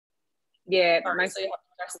Yeah, Sorry, so you'll have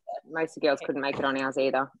to press most of the girls couldn't make it on ours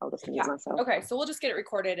either. I'll just mute yeah. myself. Okay, so we'll just get it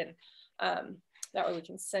recorded, and that way we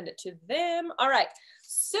can send it to them. All right.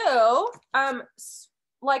 So,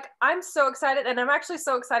 like, I'm so excited, and I'm actually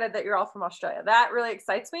so excited that you're all from Australia. That really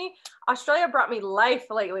excites me. Australia brought me life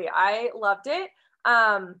lately. I loved it.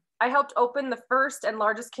 I helped open the first and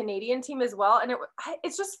largest Canadian team as well. And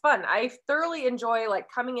it's just fun. I thoroughly enjoy like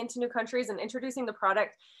coming into new countries and introducing the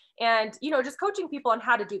product and, you know, just coaching people on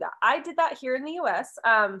how to do that. I did that here in the US.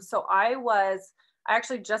 So I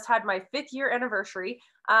actually just had my 5th year anniversary.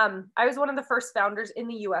 I was one of the first founders in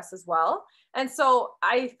the US as well. And so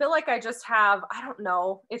I feel like I just have, I don't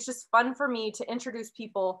know, it's just fun for me to introduce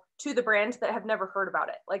people to the brand that have never heard about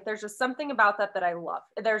it. Like there's just something about that I love.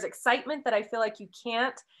 There's excitement that I feel like you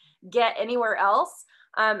can't get anywhere else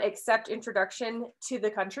except introduction to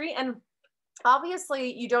the country. And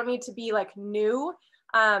obviously you don't need to be like new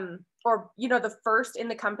or, you know, the first in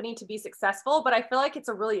the company to be successful, but I feel like it's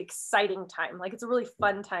a really exciting time. Like it's a really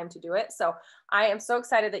fun time to do it. So I am so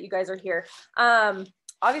excited that you guys are here.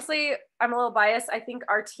 Obviously I'm a little biased. I think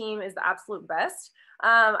our team is the absolute best.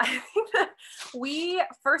 I think that we,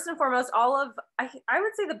 first and foremost, I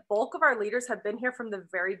would say the bulk of our leaders have been here from the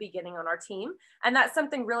very beginning on our team. And that's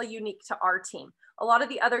something really unique to our team. A lot of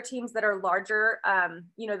the other teams that are larger,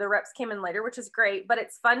 you know, the reps came in later, which is great, but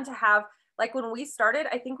it's fun to have, like when we started,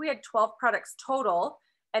 I think we had 12 products total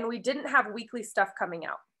and we didn't have weekly stuff coming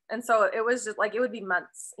out. And so it was just like, it would be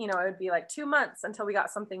months, you know, it would be like 2 months until we got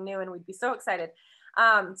something new and we'd be so excited.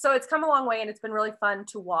 So it's come a long way and it's been really fun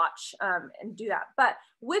to watch and do that. But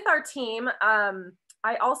with our team,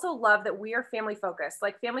 I also love that we are family focused,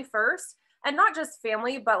 like family first, and not just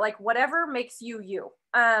family, but like whatever makes you, you.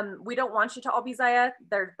 We don't want you to all be Zaya.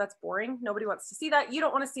 That's boring. Nobody wants to see that. You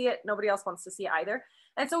don't want to see it. Nobody else wants to see it either.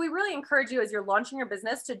 And so we really encourage you as you're launching your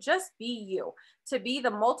business to just be you, to be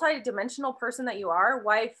the multi-dimensional person that you are,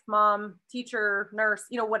 wife, mom, teacher, nurse,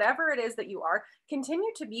 you know, whatever it is that you are, continue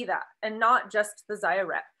to be that and not just the Zaya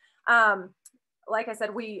rep. Like I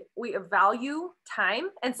said, we value time.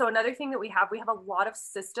 And so another thing that we have a lot of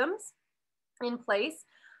systems in place.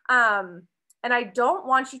 And I don't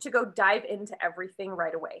want you to go dive into everything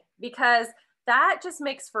right away because that just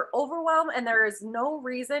makes for overwhelm and there is no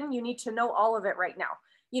reason you need to know all of it right now.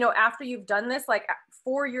 You know, after you've done this, like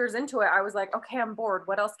 4 years into it, I was like, okay, I'm bored.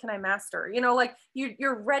 What else can I master? You know, like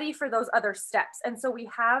you're ready for those other steps. And so we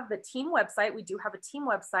have the team website. We do have a team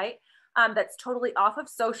website that's totally off of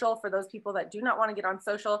social. For those people that do not want to get on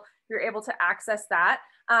social, you're able to access that.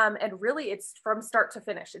 And really it's from start to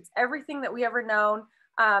finish. It's everything that we ever known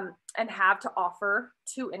and have to offer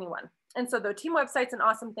to anyone. And so the team website's an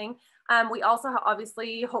awesome thing. We also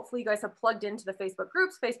obviously, hopefully you guys have plugged into the Facebook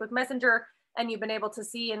groups, Facebook Messenger, and you've been able to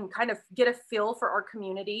see and kind of get a feel for our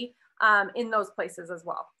community in those places as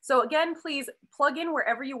well. So again, please plug in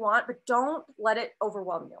wherever you want, but don't let it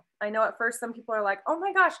overwhelm you. I know at first some people are like, oh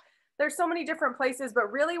my gosh, there's so many different places,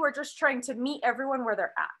 but really we're just trying to meet everyone where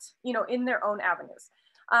they're at, you know, in their own avenues.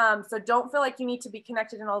 So don't feel like you need to be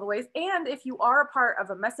connected in all the ways. And if you are a part of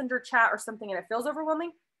a messenger chat or something and it feels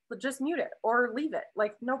overwhelming, just mute it or leave it.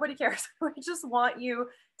 Like nobody cares. We just want you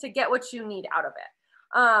to get what you need out of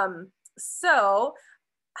it. So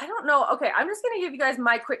I don't know. Okay. I'm just going to give you guys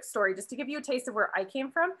my quick story just to give you a taste of where I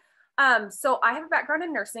came from. So I have a background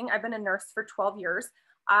in nursing. I've been a nurse for 12 years.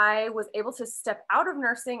 I was able to step out of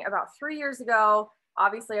nursing about 3 years ago.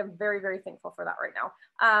 Obviously, I'm very, very thankful for that right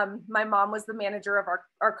now. My mom was the manager of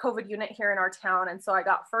our COVID unit here in our town. And so I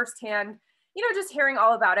got firsthand, you know, just hearing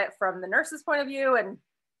all about it from the nurse's point of view. And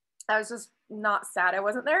I was just not sad I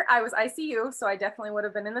wasn't there. I was ICU, so I definitely would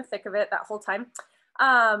have been in the thick of it that whole time.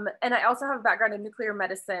 And I also have a background in nuclear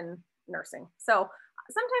medicine nursing. So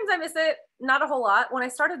sometimes I miss it, not a whole lot. When I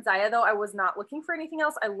started Zaya though, I was not looking for anything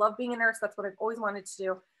else. I love being a nurse. That's what I've always wanted to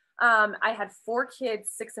do. I had 4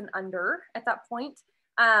 kids, 6 and under at that point.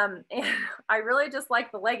 And I really just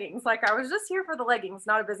liked the leggings. Like I was just here for the leggings,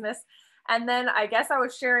 not a business. And then I guess I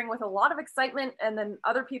was sharing with a lot of excitement and then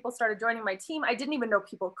other people started joining my team. I didn't even know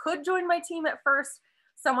people could join my team at first.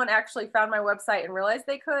 Someone actually found my website and realized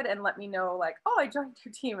they could and let me know like, oh, I joined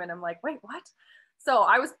your team. And I'm like, wait, what? So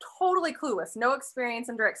I was totally clueless, no experience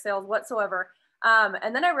in direct sales whatsoever.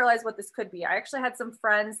 And then I realized what this could be. I actually had some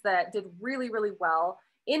friends that did really, really well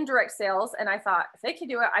in direct sales. And I thought if they could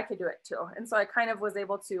do it, I could do it too. And so I kind of was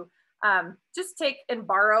able to just take and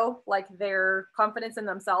borrow like their confidence in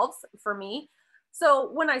themselves for me. So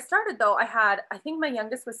when I started though, I think my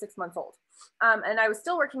youngest was 6 months old. And I was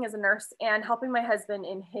still working as a nurse and helping my husband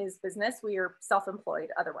in his business. We are self-employed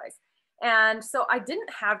otherwise. And so I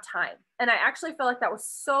didn't have time. And I actually felt like that was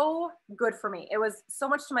so good for me. It was so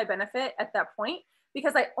much to my benefit at that point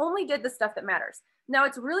because I only did the stuff that matters. Now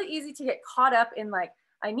it's really easy to get caught up in like,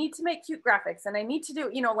 I need to make cute graphics and I need to do,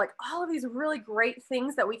 you know, like all of these really great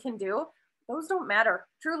things that we can do. Those don't matter,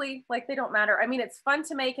 truly, like they don't matter. I mean, it's fun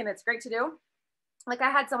to make and it's great to do. Like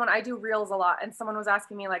I had someone, I do reels a lot, and someone was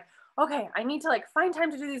asking me like, okay, I need to like find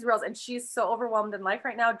time to do these reels. And she's so overwhelmed in life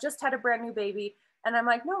right now, just had a brand new baby. And I'm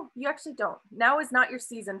like, no, you actually don't. Now is not your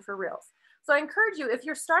season for reels. So I encourage you, if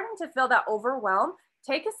you're starting to feel that overwhelm,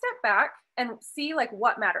 take a step back and see like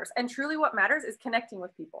what matters. And truly what matters is connecting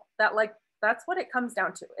with people. That's what it comes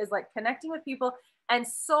down to, is like connecting with people. And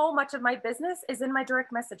so much of my business is in my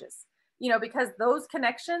direct messages, you know, because those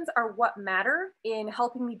connections are what matter in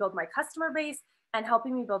helping me build my customer base and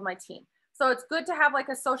helping me build my team. So it's good to have like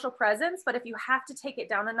a social presence, but if you have to take it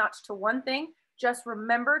down a notch to one thing, just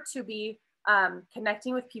remember to be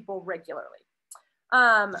connecting with people regularly.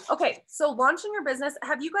 Okay, so launching your business,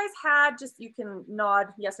 have you guys had, just you can nod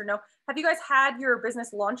yes or no, have you guys had your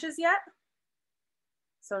business launches yet?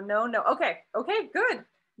 So no. Okay, good.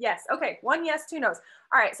 Yes, okay, 1 yes, 2 no's.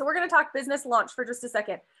 All right, so we're gonna talk business launch for just a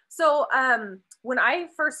second. So when I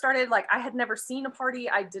first started, like I had never seen a party.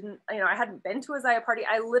 I hadn't been to a Zaya party.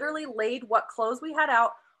 I literally laid what clothes we had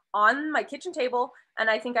out on my kitchen table. And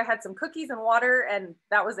I think I had some cookies and water and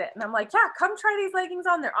that was it. And I'm like, yeah, come try these leggings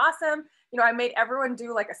on. They're awesome. You know, I made everyone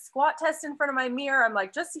do like a squat test in front of my mirror. I'm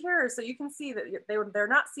like, just here so you can see that they're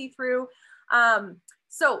not see-through.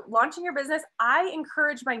 So launching your business, I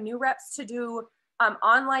encourage my new reps to do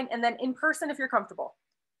online and then in person if you're comfortable.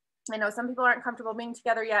 I know some people aren't comfortable being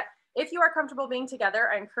together yet. If you are comfortable being together,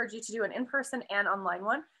 I encourage you to do an in-person and online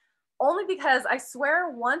one. Only because I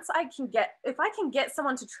swear if I can get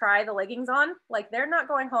someone to try the leggings on, like they're not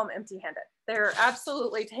going home empty-handed. They're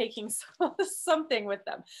absolutely taking something with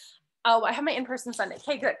them. Oh, I have my in-person Sunday.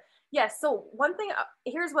 Okay, good. Yes. So one thing,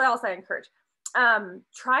 here's what else I encourage.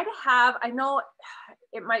 Try to have, I know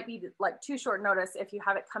it might be like too short notice if you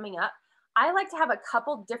have it coming up. I like to have a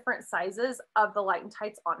couple different sizes of the light and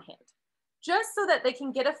tights on hand, just so that they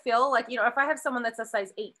can get a feel. Like, you know, if I have someone that's a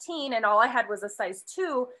size 18 and all I had was a size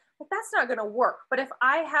 2, like that's not going to work. But if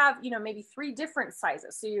I have, you know, maybe 3 different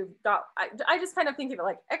sizes, so you've got, I just kind of think of it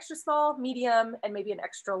like extra small, medium, and maybe an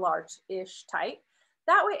extra large-ish tight.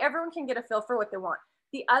 That way everyone can get a feel for what they want.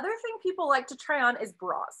 The other thing people like to try on is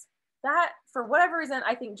bras. That, for whatever reason,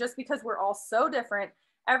 I think just because we're all so different,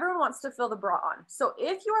 everyone wants to fill the bra on. So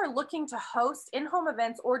if you are looking to host in-home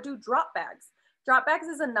events or do drop bags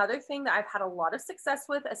is another thing that I've had a lot of success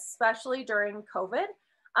with, especially during COVID,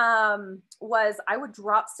 was I would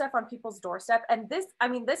drop stuff on people's doorstep. And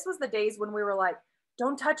this was the days when we were like,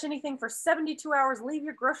 don't touch anything for 72 hours, leave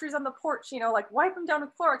your groceries on the porch, you know, like wipe them down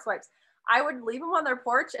with Clorox wipes. I would leave them on their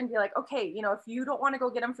porch and be like, okay, you know, if you don't want to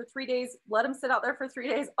go get them for 3 days, let them sit out there for 3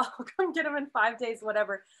 days. I'll come get them in 5 days,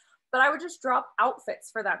 whatever. But I would just drop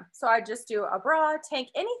outfits for them. So I just do a bra, tank,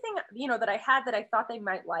 anything, you know, that I had that I thought they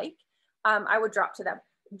might like, I would drop to them.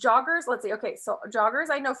 Joggers, let's see. Okay, so joggers,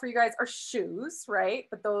 I know for you guys are shoes, right?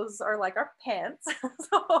 But those are like our pants.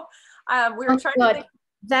 So we were trying to think.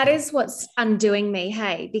 That is what's undoing me,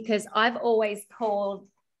 hey, because I've always called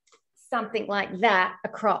something like that a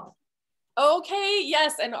crop. Okay,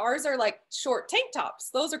 yes, and ours are like short tank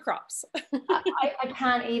tops. Those are crops. I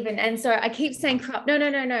can't even, and so I keep saying crop.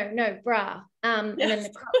 No, bra. And then the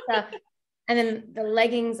crops are, and then the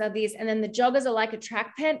leggings are these, and then the joggers are like a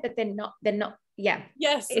track pant, but they're not. Yeah.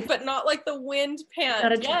 Yes, but not like the wind pant.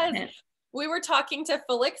 Not a track pant. We were talking to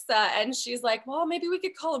Felixa and she's like, well, maybe we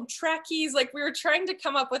could call them trackies. Like we were trying to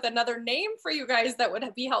come up with another name for you guys that would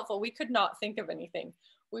be helpful. We could not think of anything.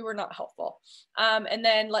 We were not helpful. And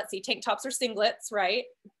then let's see, tank tops or singlets, right?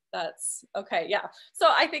 That's okay. Yeah. So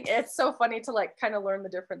I think it's so funny to like kind of learn the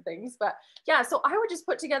different things, but yeah, so I would just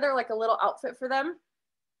put together like a little outfit for them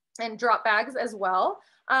and drop bags as well.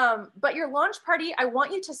 But your launch party, I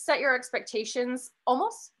want you to set your expectations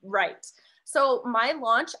almost right. So my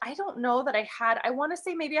launch, I don't know that I want to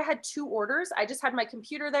say maybe I had 2 orders. I just had my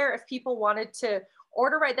computer there. If people wanted to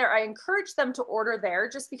order right there, I encourage them to order there,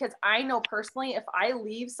 just because I know personally, if I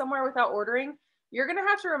leave somewhere without ordering, you're going to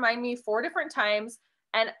have to remind me 4 different times.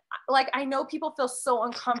 And like, I know people feel so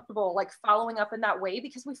uncomfortable like following up in that way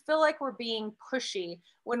because we feel like we're being pushy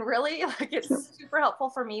when really like it's super helpful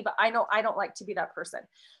for me, but I know I don't like to be that person.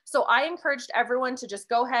 So I encouraged everyone to just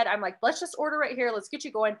go ahead. I'm like, let's just order right here. Let's get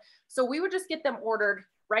you going. So we would just get them ordered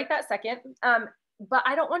right that second. But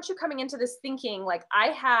I don't want you coming into this thinking like I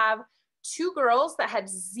have 2 girls that had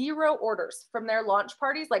 0 orders from their launch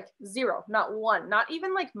parties, like 0, not 1, not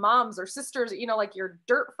even like moms or sisters, you know, like your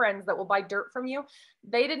dirt friends that will buy dirt from you.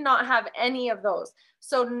 They did not have any of those.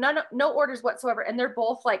 So no orders whatsoever. And they're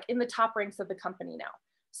both like in the top ranks of the company now.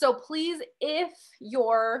 So please, if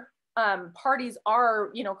your parties are,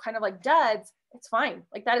 you know, kind of like duds, it's fine.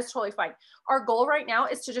 Like that is totally fine. Our goal right now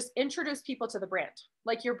is to just introduce people to the brand.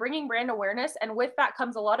 Like you're bringing brand awareness, and with that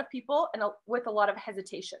comes a lot of people and with a lot of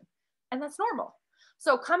hesitation, and that's normal.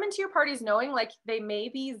 So come into your parties knowing like they may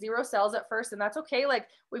be 0 sales at first, and that's okay. Like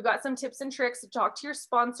we've got some tips and tricks to talk to your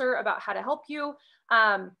sponsor about how to help you.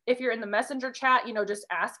 If you're in the messenger chat, you know, just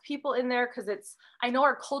ask people in there, because I know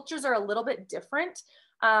our cultures are a little bit different.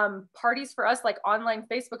 Parties for us, like online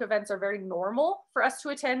Facebook events, are very normal for us to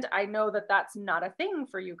attend. I know that that's not a thing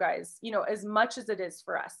for you guys, you know, as much as it is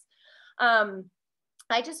for us.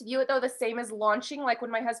 I just view it though the same as launching. Like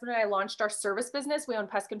when my husband and I launched our service business, we own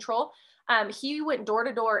pest control. He went door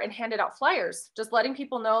to door and handed out flyers, just letting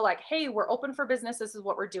people know like, hey, we're open for business. This is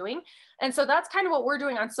what we're doing. And so that's kind of what we're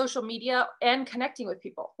doing on social media and connecting with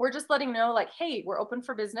people. We're just letting know like, hey, we're open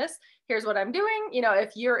for business. Here's what I'm doing. You know,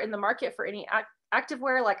 if you're in the market for any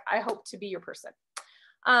activewear, like I hope to be your person.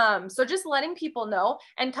 So just letting people know,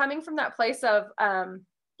 and coming from that place of,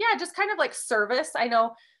 yeah, just kind of like service. I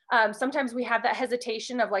know sometimes we have that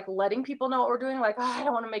hesitation of like letting people know what we're doing. Like, oh, I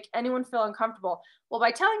don't want to make anyone feel uncomfortable. Well,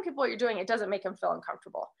 by telling people what you're doing, it doesn't make them feel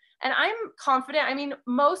uncomfortable. And I'm confident. I mean,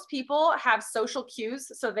 most people have social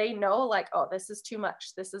cues, so they know like, oh, this is too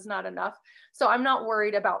much. This is not enough. So I'm not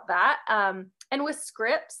worried about that. And with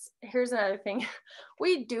scripts, here's another thing.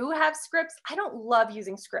 We do have scripts. I don't love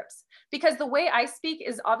using scripts because the way I speak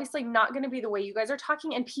is obviously not going to be the way you guys are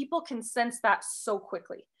talking, and people can sense that so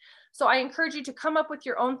quickly. So I encourage you to come up with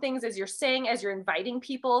your own things as you're saying, as you're inviting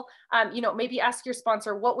people, you know, maybe ask your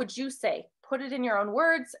sponsor, what would you say? Put it in your own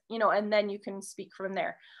words, you know, and then you can speak from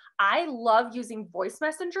there. I love using voice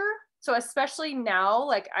messenger. So especially now,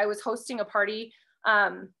 like I was hosting a party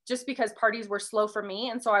just because parties were slow for me.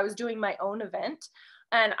 And so I was doing my own event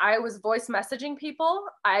and I was voice messaging people.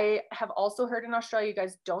 I have also heard in Australia, you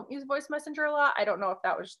guys don't use voice messenger a lot. I don't know if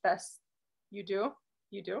that was best. You do?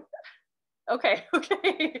 You do? Okay.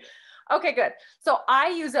 Okay. Okay, good. So I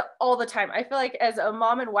use it all the time. I feel like as a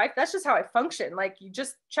mom and wife, that's just how I function. Like you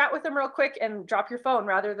just chat with them real quick and drop your phone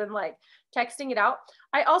rather than like texting it out.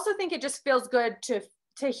 I also think it just feels good to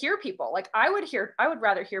hear people. Like I would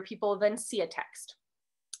rather hear people than see a text.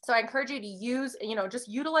 So I encourage you to use, you know, just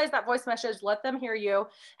utilize that voice message, let them hear you.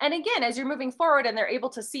 And again, as you're moving forward and they're able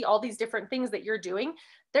to see all these different things that you're doing,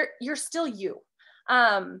 you're still you.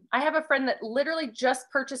 I have a friend that literally just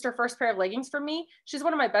purchased her first pair of leggings from me. She's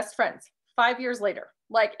one of my best friends 5 years later.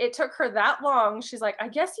 Like it took her that long. She's like, I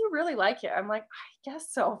guess you really like it. I'm like, I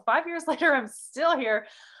guess so. 5 years later, I'm still here,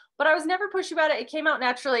 but I was never pushy about it. It came out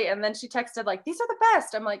naturally. And then she texted like, these are the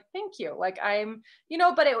best. I'm like, thank you. Like I'm, you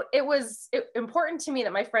know, but it was important to me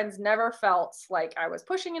that my friends never felt like I was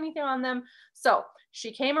pushing anything on them. So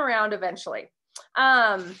she came around eventually.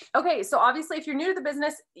 Okay. So obviously if you're new to the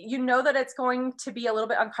business, you know that it's going to be a little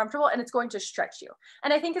bit uncomfortable and it's going to stretch you.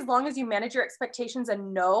 And I think as long as you manage your expectations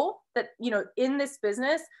and know that, you know, in this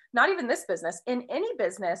business, not even this business, in any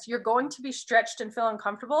business, you're going to be stretched and feel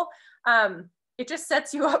uncomfortable. It just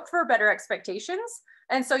sets you up for better expectations.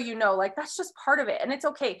 And so, you know, like that's just part of it and it's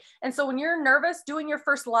okay. And so when you're nervous doing your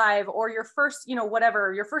first live or your first, you know,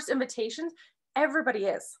 whatever, your first invitations, everybody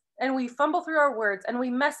is, and we fumble through our words and we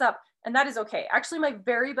mess up. And that is okay. Actually, my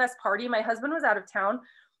very best party, my husband was out of town.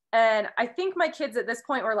 And I think my kids at this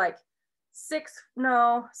point were like 7,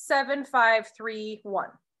 5, 3, 1.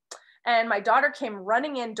 And my daughter came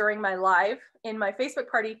running in during my live in my Facebook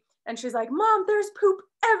party. And she's like, Mom, there's poop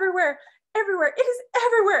everywhere. Everywhere. It is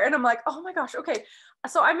everywhere. And I'm like, oh my gosh. Okay.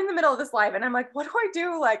 So I'm in the middle of this live and I'm like, what do I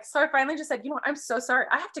do? Like, so I finally just said, you know what? I'm so sorry.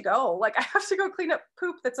 I have to go. Like, I have to go clean up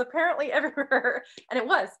poop that's apparently everywhere. And it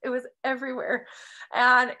was everywhere.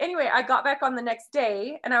 And anyway, I got back on the next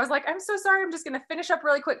day and I was like, I'm so sorry. I'm just going to finish up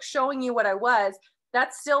really quick showing you what I was.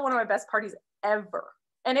 That's still one of my best parties ever.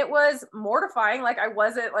 And it was mortifying. Like it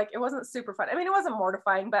wasn't super fun. I mean, it wasn't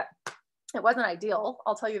mortifying, but it wasn't ideal.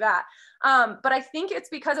 I'll tell you that. But I think it's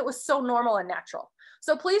because it was so normal and natural.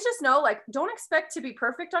 So please just know, like, don't expect to be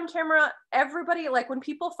perfect on camera. Everybody, like when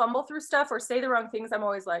people fumble through stuff or say the wrong things, I'm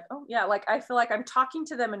always like, oh yeah, like I feel like I'm talking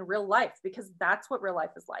to them in real life because that's what real life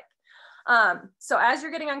is like. So as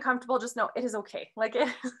you're getting uncomfortable, just know it is okay. Like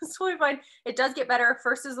it's totally fine. It does get better.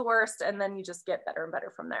 First is the worst. And then you just get better and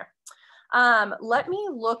better from there. Let me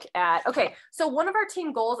look at, okay. So one of our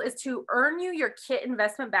team goals is to earn you your kit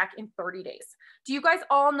investment back in 30 days. Do you guys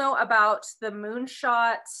all know about the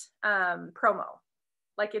moonshot, promo?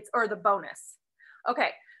 Like or the bonus. Okay.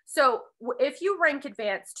 So if you rank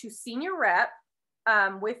advanced to senior rep,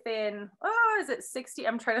 within, is it 60?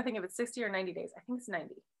 I'm trying to think if it's 60 or 90 days. I think it's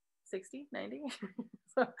 90. 60, 90.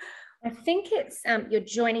 So, I think it's your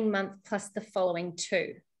joining month plus the following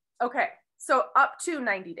 2. okay. So up to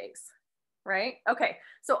 90 days, right? Okay.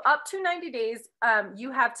 So up to 90 days,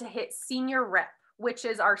 you have to hit senior rep, which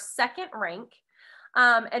is our second rank.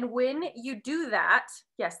 And when you do that,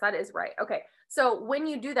 yes, that is right. Okay. So when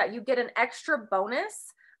you do that, you get an extra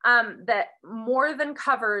bonus that more than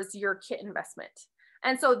covers your kit investment.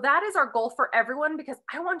 And so that is our goal for everyone, because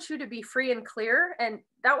I want you to be free and clear. And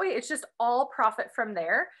that way it's just all profit from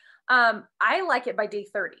there. I like it by day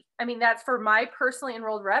 30. I mean, that's for my personally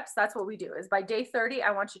enrolled reps. That's what we do, is by day 30,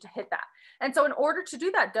 I want you to hit that. And so in order to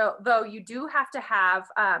do that, though, you do have to have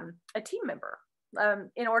a team member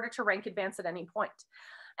in order to rank advance at any point.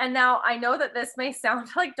 And now I know that this may sound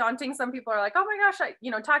like daunting. Some people are like, oh my gosh,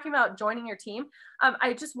 talking about joining your team.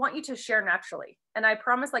 I just want you to share naturally. And I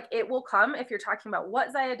promise, like, it will come if you're talking about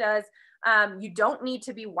what Zaya does. You don't need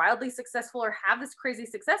to be wildly successful or have this crazy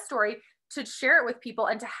success story to share it with people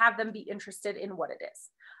and to have them be interested in what it is.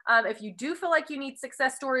 If you do feel like you need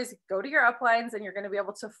success stories, go to your uplines and you're going to be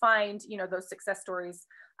able to find, those success stories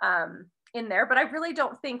in there. But I really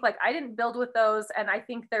don't think, like, I didn't build with those. And I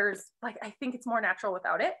think I think it's more natural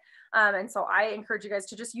without it. And so I encourage you guys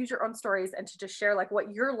to just use your own stories and to just share like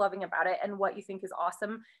what you're loving about it and what you think is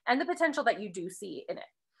awesome and the potential that you do see in it.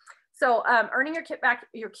 So earning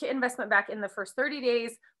your kit investment back in the first 30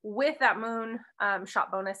 days with that moon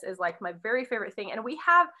shot bonus is like my very favorite thing. And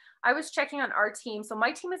I was checking on our team. So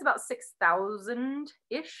my team is about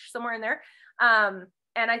 6,000-ish, somewhere in there.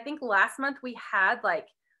 And I think last month we had like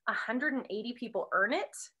 180 people earn it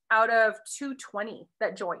out of 220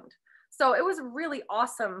 that joined. So it was a really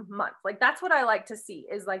awesome month. Like, that's what I like to see,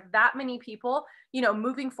 is like that many people,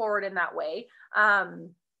 moving forward in that way.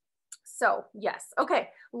 So yes. Okay.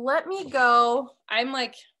 Let me go. I'm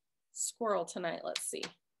like squirrel tonight. Let's see.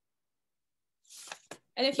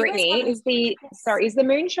 And if Brittany, is the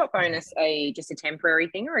moonshot bonus just a temporary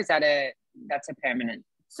thing, or is that's a permanent?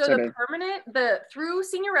 So the through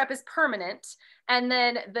senior rep is permanent. And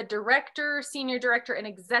then the director, senior director, and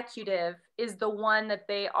executive is the one that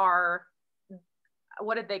they are,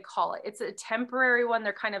 what did they call it? It's a temporary one.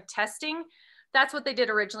 They're kind of testing. That's what they did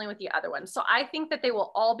originally with the other one. So I think that they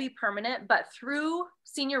will all be permanent, but through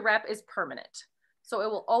senior rep is permanent. So it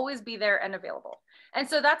will always be there and available. And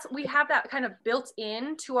so we have that kind of built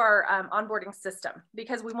into our onboarding system,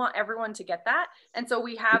 because we want everyone to get that. And so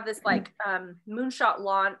we have this like moonshot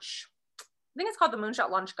launch, I think it's called the Moonshot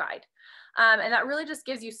Launch Guide. And that really just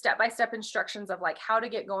gives you step-by-step instructions of like how to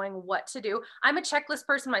get going, what to do. I'm a checklist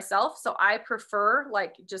person myself, so I prefer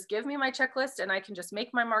like just give me my checklist and I can just make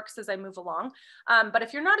my marks as I move along. But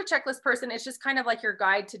if you're not a checklist person, it's just kind of like your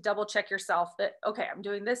guide to double check yourself that, okay, I'm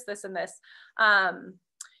doing this, this, and this.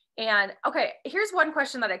 And okay, here's one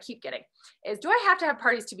question that I keep getting is, do I have to have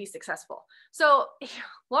parties to be successful? So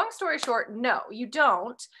long story short, no, you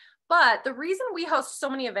don't. But the reason we host so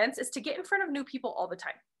many events is to get in front of new people all the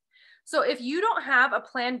time. So if you don't have a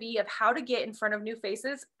plan B of how to get in front of new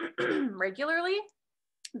faces regularly,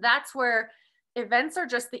 that's where events are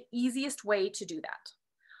just the easiest way to do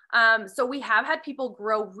that. So we have had people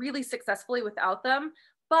grow really successfully without them,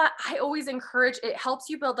 but I always encourage, it helps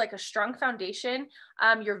you build like a strong foundation.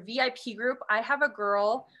 Your VIP group, I have a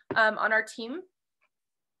girl on our team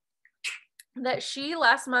that she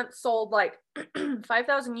last month sold like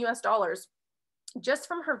 $5,000 just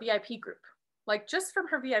from her VIP group. Like just from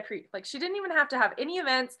her VIP, like she didn't even have to have any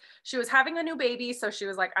events. She was having a new baby. So she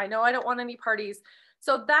was like, I know I don't want any parties.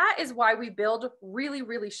 So that is why we build really,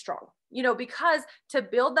 really strong, because to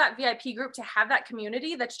build that VIP group, to have that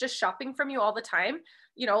community that's just shopping from you all the time,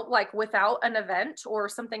 like without an event or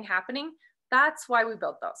something happening, that's why we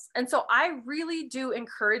built those. And so I really do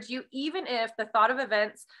encourage you, even if the thought of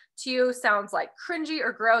events to you sounds like cringy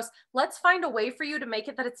or gross, let's find a way for you to make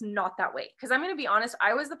it that it's not that way. Because I'm going to be honest,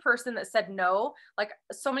 I was the person that said no. Like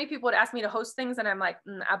so many people would ask me to host things and I'm like,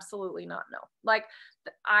 absolutely not, no. Like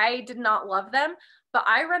I did not love them, but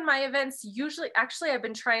I run my events actually I've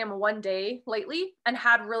been trying them one day lately and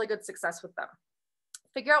had really good success with them.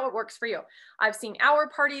 Figure out what works for you. I've seen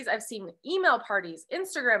hour parties. I've seen email parties,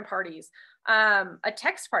 Instagram parties, a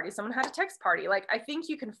text party. Someone had a text party. Like, I think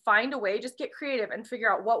you can find a way, just get creative and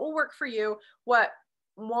figure out what will work for you, what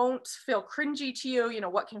won't feel cringy to you,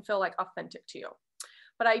 what can feel like authentic to you.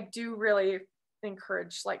 But I do really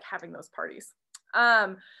encourage like having those parties.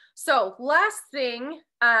 So last thing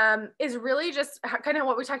is really just kind of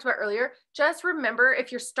what we talked about earlier. Just remember,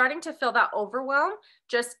 if you're starting to feel that overwhelm,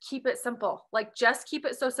 just keep it simple. Like just keep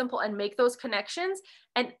it so simple and make those connections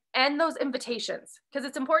and those invitations, because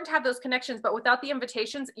it's important to have those connections, but without the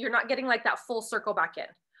invitations, you're not getting like that full circle back in.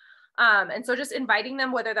 And so just inviting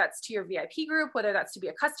them, whether that's to your VIP group, whether that's to be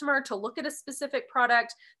a customer, to look at a specific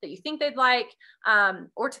product that you think they'd like,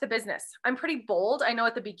 or to the business. I'm pretty bold. I know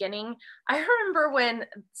at the beginning, I remember when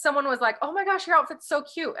someone was like, oh my gosh, your outfit's so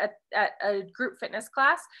cute at a group fitness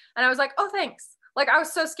class. And I was like, oh, thanks. Like, I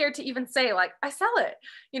was so scared to even say, like, I sell it.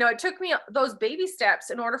 You know, it took me those baby steps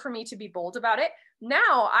in order for me to be bold about it.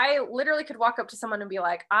 Now I literally could walk up to someone and be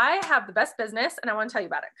like, I have the best business and I want to tell you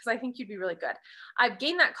about it because I think you'd be really good. I've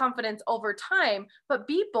gained that confidence over time, but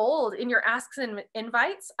be bold in your asks and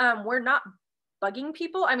invites. We're not bugging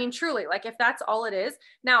people. I mean, truly, like if that's all it is.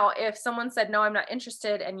 Now, if someone said, no, I'm not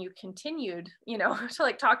interested, and you continued, you know, to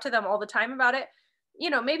like talk to them all the time about it, you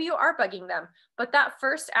know, maybe you are bugging them, but that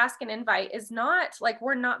first ask and invite is not like,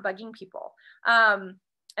 we're not bugging people. And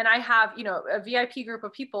I have, you know, a VIP group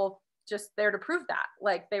of people just there to prove that,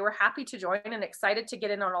 like they were happy to join and excited to get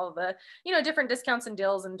in on all of the, you know, different discounts and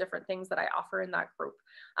deals and different things that I offer in that group.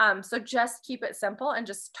 So just keep it simple and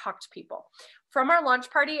just talk to people. From our launch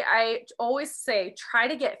party, I always say, try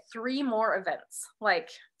to get 3 more events, like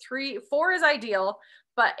 4 is ideal,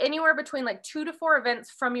 but anywhere between like 2 to 4 events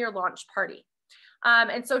from your launch party.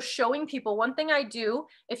 And so showing people, one thing I do,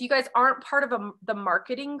 if you guys aren't part of the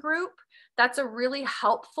marketing group, that's a really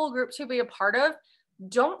helpful group to be a part of.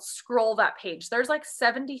 Don't scroll that page. There's like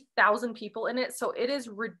 70,000 people in it. So it is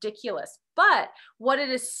ridiculous. But what it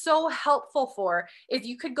is so helpful for, if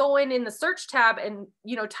you could go in the search tab and,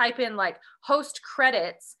 you know, type in like host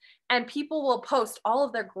credits, and people will post all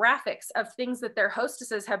of their graphics of things that their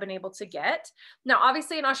hostesses have been able to get. Now,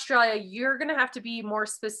 obviously in Australia, you're going to have to be more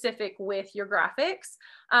specific with your graphics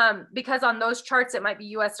because on those charts, it might be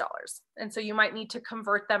US dollars. And so you might need to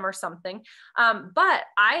convert them or something. But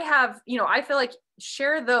I have, you know, I feel like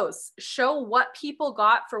share those, show what people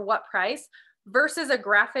got for what price versus a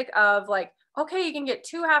graphic of like, okay, you can get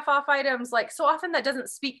 2 half off items. Like, so often that doesn't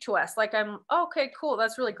speak to us. Like okay, cool.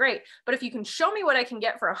 That's really great. But if you can show me what I can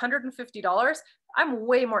get for $150, I'm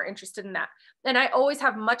way more interested in that. And I always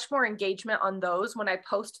have much more engagement on those when I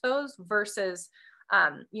post those versus,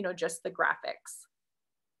 you know, just the graphics.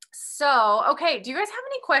 So, okay. Do you guys have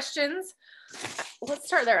any questions? Let's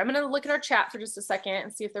start there. I'm going to look at our chat for just a second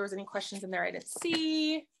and see if there was any questions in there I didn't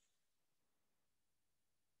see.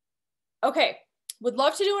 Okay. Would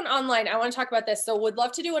love to do an online. I want to talk about this. So would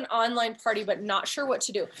love to do an online party, but not sure what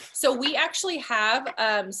to do. So we actually have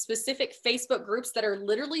specific Facebook groups that are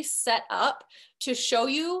literally set up to show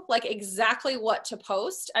you like exactly what to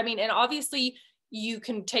post. I mean, and obviously you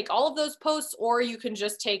can take all of those posts or you can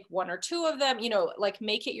just take 1 or 2 of them, you know, like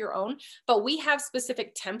make it your own, but we have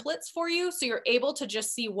specific templates for you. So you're able to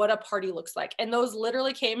just see what a party looks like. And those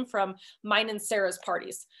literally came from mine and Sarah's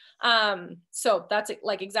parties. So that's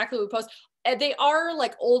like exactly what we post. They are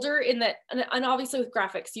like older in that, and obviously with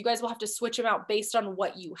graphics, you guys will have to switch them out based on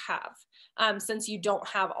what you have, since you don't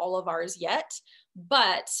have all of ours yet.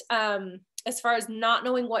 But as far as not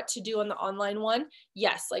knowing what to do on the online one,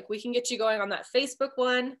 yes, like we can get you going on that Facebook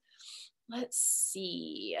one. Let's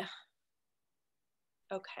see.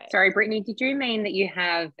 Okay. Sorry, Brittany, did you mean that you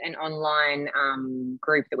have an online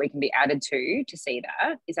group that we can be added to see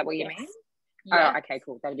that? Is that what you mean? Yes. Oh, okay,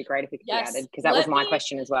 cool. That'd be great if we could be added, because that was my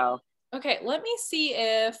question as well. Okay, let me see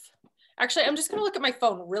if, actually, I'm just going to look at my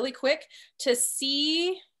phone really quick to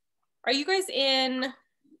see, are you guys in,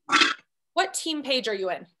 what team page are you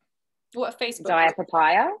in? What Facebook?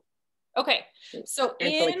 PAPAYA. Okay, so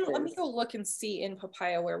let me go look and see in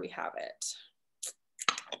PAPAYA where we have it.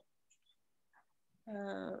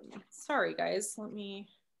 Sorry guys, let me,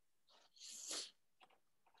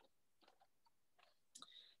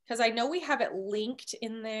 because I know we have it linked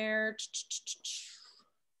in there.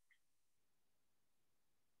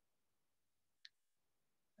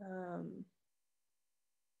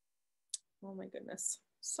 Oh my goodness,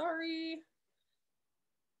 sorry.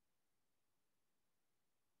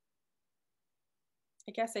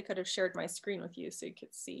 I guess I could have shared my screen with you so you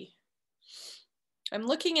could see. I'm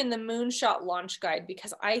looking in the Moonshot launch guide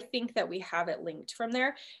because I think that we have it linked from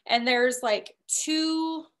there. And there's like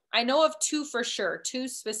 2, I know of 2 for sure, 2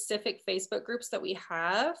 specific Facebook groups that we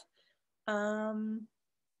have.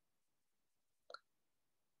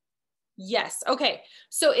 Yes. Okay.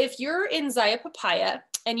 So if you're in Zaya PAPAYA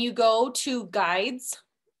and you go to guides,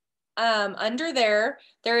 under there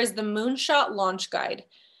is the Moonshot launch guide.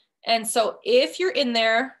 And so if you're in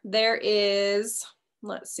there, there is,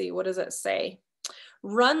 let's see, what does it say?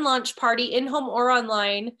 Run launch party in-home or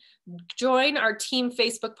online. Join our team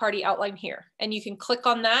Facebook party outline here. And you can click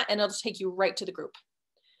on that and it'll take you right to the group.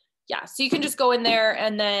 yeah, so you can just go in there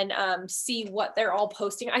and then see what they're all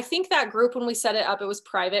posting. I think that group, when we set it up, it was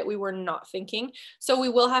private. We were not thinking. So we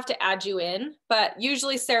will have to add you in, but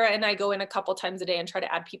usually Sarah and I go in a couple times a day and try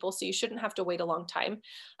to add people. So you shouldn't have to wait a long time.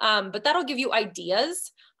 But that'll give you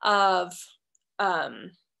ideas of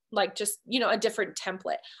like just, you know, a different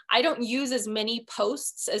template. I don't use as many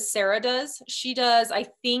posts as Sarah does. She does, I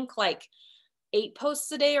think, like 8 posts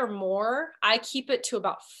a day or more. I keep it to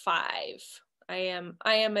about 5. I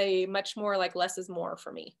am a much more like less is more for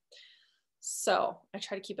me. So I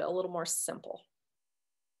try to keep it a little more simple.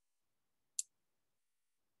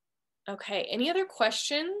 Okay, any other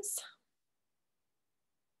questions?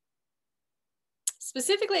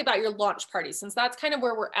 Specifically about your launch party, since that's kind of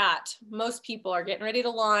where we're at. Most people are getting ready to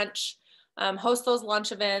launch, host those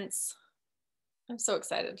launch events. I'm so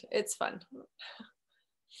excited. It's fun.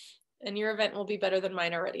 And your event will be better than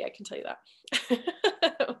mine already, I can tell you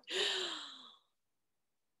that.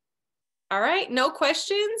 All right, no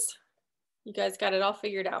questions? You guys got it all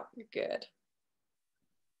figured out. You're good.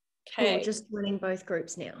 Okay. Cool, just running both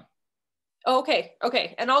groups now. Okay,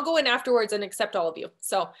 okay. And I'll go in afterwards and accept all of you.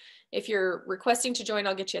 So if you're requesting to join,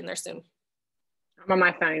 I'll get you in there soon. I'm on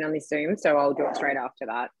my phone on this Zoom, so I'll do it straight after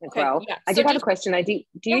that as well. Yeah. I did have a question. Do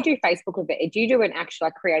you do Facebook event? Do you do an actual,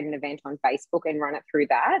 like, create an event on Facebook and run it through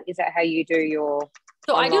that? Is that how you do your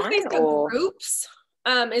So I do Facebook groups.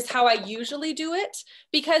 Is how I usually do it,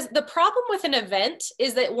 because the problem with an event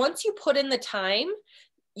is that once you put in the time,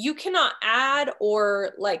 you cannot add,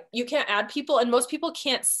 or like you can't add people, and most people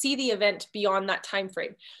can't see the event beyond that time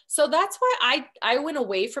frame. So that's why I went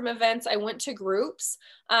away from events. I went to groups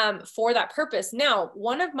for that purpose. Now,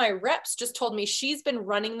 one of my reps just told me she's been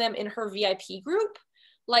running them in her VIP group.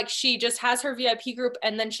 Like, she just has her VIP group,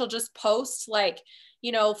 and then she'll just post, like,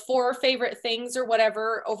 you know, 4 favorite things or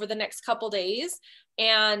whatever over the next couple days.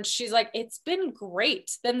 And she's like, it's been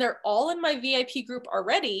great. Then they're all in my VIP group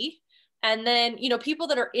already. And then, you know, people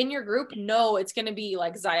that are in your group know it's going to be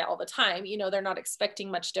like Zaya all the time. You know, they're not expecting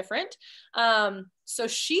much different. So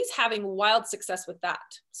she's having wild success with that.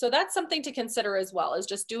 So that's something to consider as well, is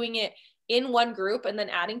just doing it in one group and then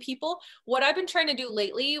adding people. What I've been trying to do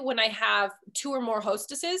lately, when I have 2 or more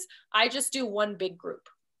hostesses, I just do one big group.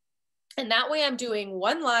 And that way I'm doing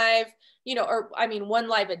 1 live, you know, or I mean 1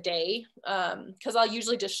 live a day, because I'll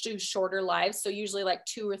usually just do shorter lives. So usually like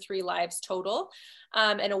 2 or 3 lives total,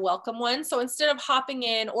 and a welcome one. So instead of hopping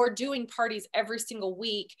in or doing parties every single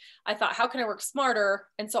week, I thought, how can I work smarter?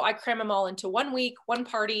 And so I cram them all into 1 week, 1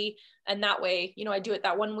 party. And that way, you know, I do it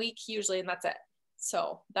that 1 week usually, and that's it.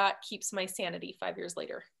 So that keeps my sanity 5 years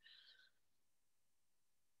later.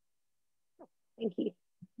 Thank you.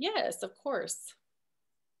 Yes, of course.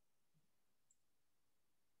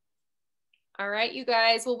 All right, you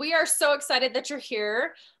guys. Well, we are so excited that you're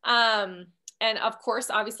here. And of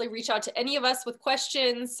course, obviously reach out to any of us with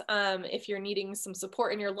questions. If you're needing some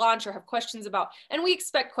support in your launch or have questions about, and we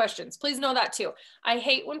expect questions, please know that too. I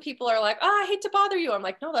hate when people are like, oh, I hate to bother you. I'm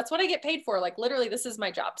like, no, that's what I get paid for. Like, literally, this is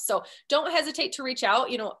my job. So don't hesitate to reach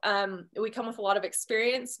out. You know, we come with a lot of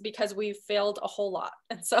experience because we've failed a whole lot.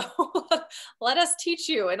 And so let us teach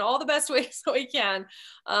you in all the best ways that we can,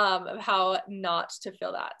 of how not to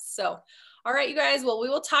feel that. So, all right, you guys. Well, we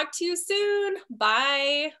will talk to you soon.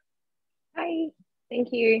 Bye. Bye.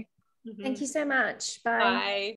 Thank you. Thank you so much. Bye. Bye.